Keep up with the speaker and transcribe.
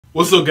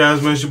What's up,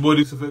 guys, man? It's your boy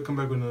D. Come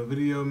back with another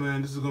video,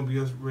 man. This is going to be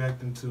us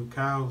reacting to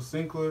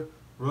Sinckler,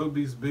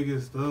 Rugby's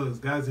biggest thugs.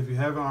 Guys, if you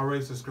haven't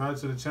already subscribed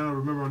to the channel,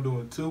 remember I'm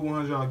doing two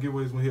 $100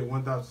 giveaways when we hit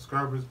 1,000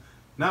 subscribers.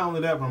 Not only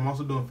that, but I'm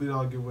also doing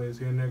 $50 giveaways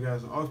here and there, guys.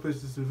 So always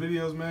pitch this to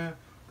videos, man.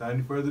 Without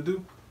any further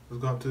ado,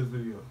 let's go up to this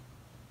video.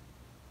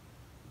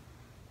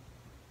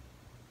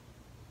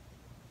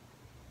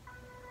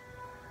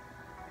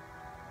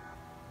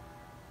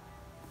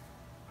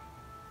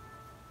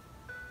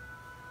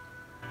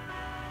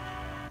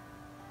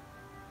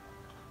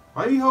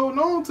 Why you holding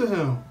on to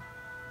him?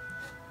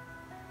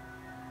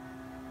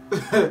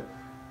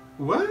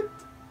 What?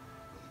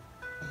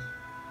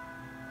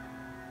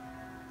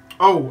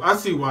 Oh, I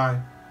see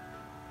why.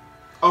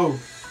 Oh,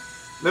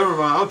 never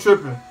mind. I'm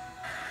tripping.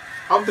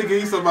 I'm thinking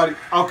he's somebody.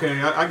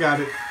 Okay, I got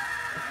it.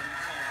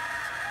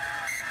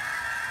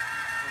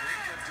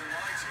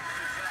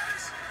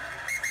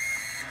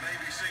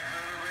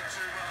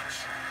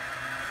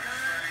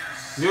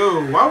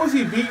 Yo, why was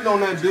he beating on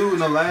that dude in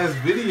the last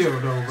video,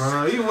 though,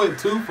 bro? He went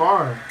too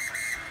far.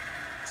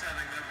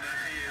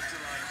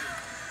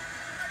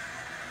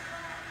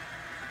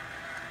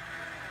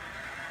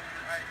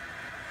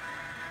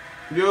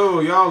 Yo,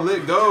 y'all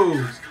let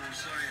go.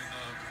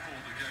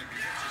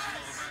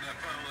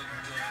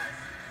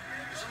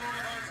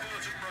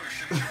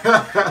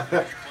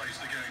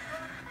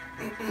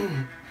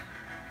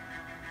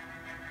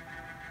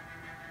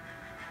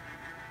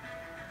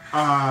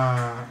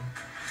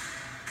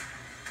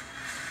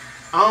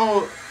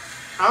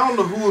 I don't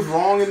know who was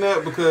wrong in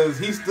that because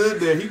he stood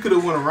there. He could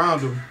have went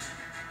around him.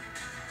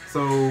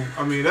 So,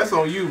 I mean, that's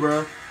on you,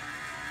 bro.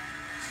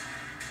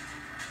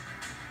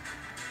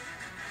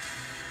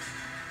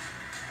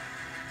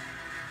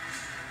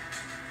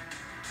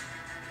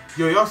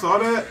 Yo, y'all saw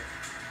that?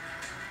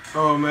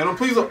 Oh, man. I'm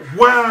pleased.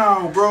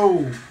 Wow,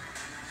 bro.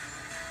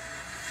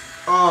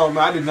 Oh,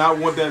 man. I did not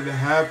want that to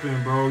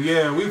happen, bro.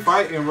 Yeah, we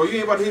fighting, bro. You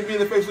ain't about to hit me in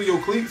the face with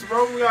your cleats,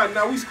 bro.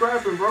 Now we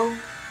scrapping, bro.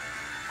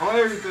 On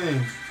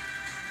everything.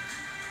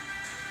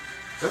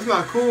 That's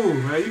not cool,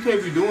 man. You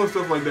can't be doing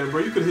stuff like that,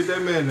 bro. You could hit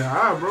that man in the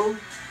eye, bro.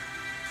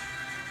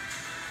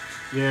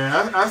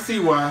 Yeah, I see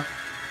why.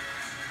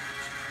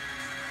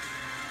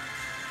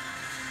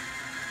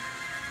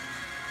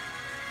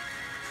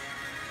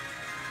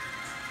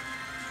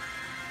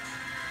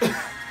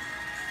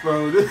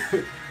 Bro,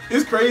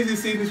 it's crazy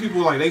seeing these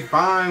people, like, they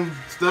find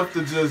stuff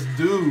to just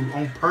do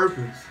on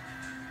purpose.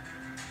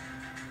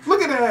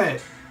 Look at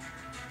that.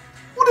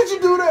 What did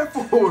you do that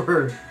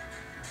for?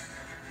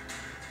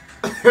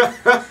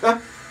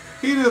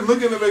 He just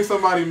looking to make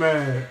somebody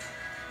mad.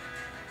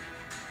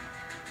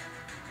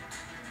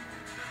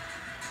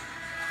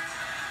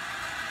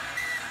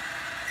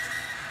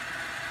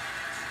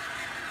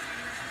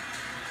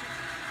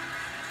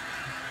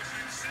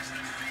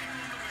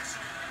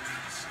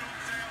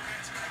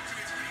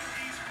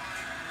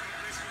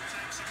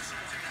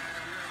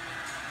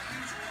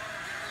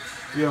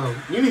 Yo,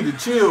 you need to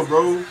chill,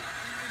 bro.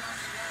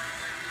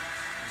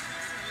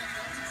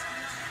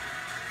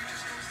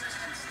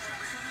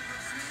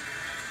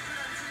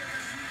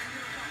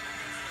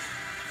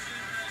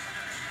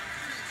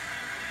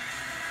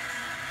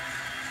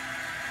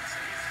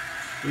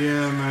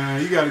 Yeah,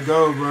 man, you gotta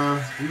go, bro.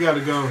 You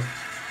gotta go.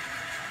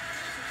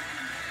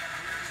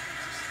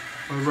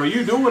 Bro,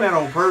 you doing that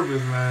on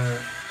purpose, man.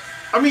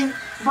 I mean,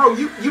 bro,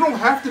 you don't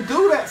have to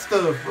do that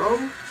stuff,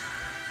 bro.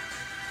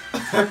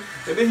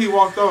 And then he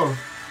walked off.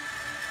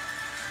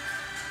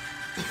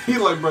 He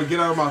like, bro, get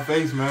out of my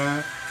face,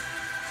 man.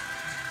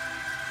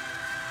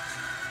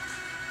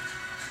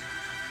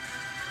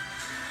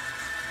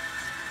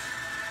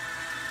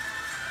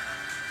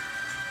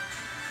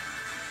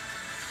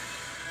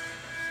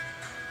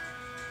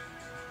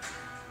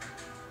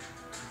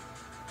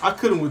 I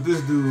couldn't with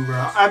this dude,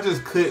 bro. I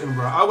just couldn't,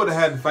 bro. I would have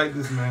had to fight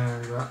this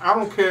man, bro. I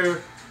don't care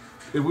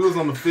if we was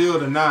on the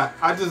field or not.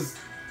 I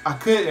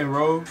couldn't,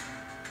 bro.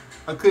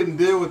 I couldn't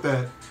deal with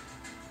that.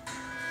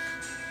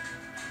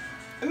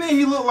 And then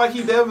he looked like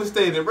he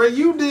devastated, bro.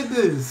 You did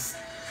this.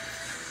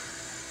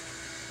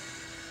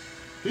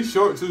 He's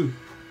short, too.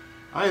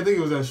 I didn't think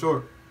he was that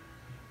short.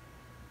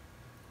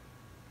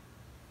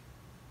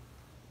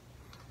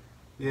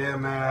 Yeah,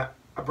 man.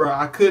 Bro,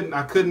 I couldn't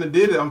have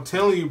did it. I'm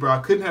telling you, bro. I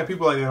couldn't have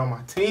people like that on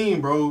my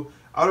team, bro.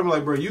 I would have been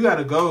like, bro, you got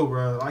to go,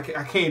 bro. I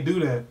can't do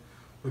that.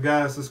 But,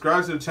 guys,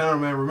 subscribe to the channel,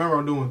 man. Remember,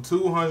 I'm doing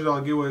two $100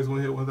 giveaways when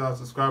we hit 1,000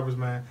 subscribers,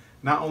 man.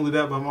 Not only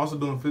that, but I'm also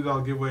doing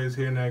 $50 giveaways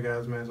here and there,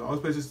 guys, man. So always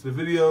pay attention to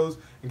the videos.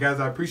 And, guys,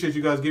 I appreciate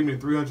you guys giving me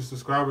 300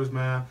 subscribers,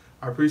 man.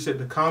 I appreciate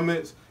the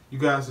comments, you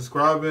guys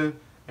subscribing,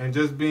 and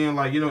just being,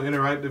 like, you know,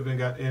 interactive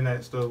and in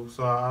that stuff.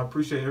 So I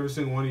appreciate every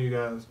single one of you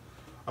guys.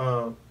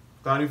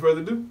 Without any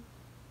further ado,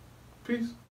 peace.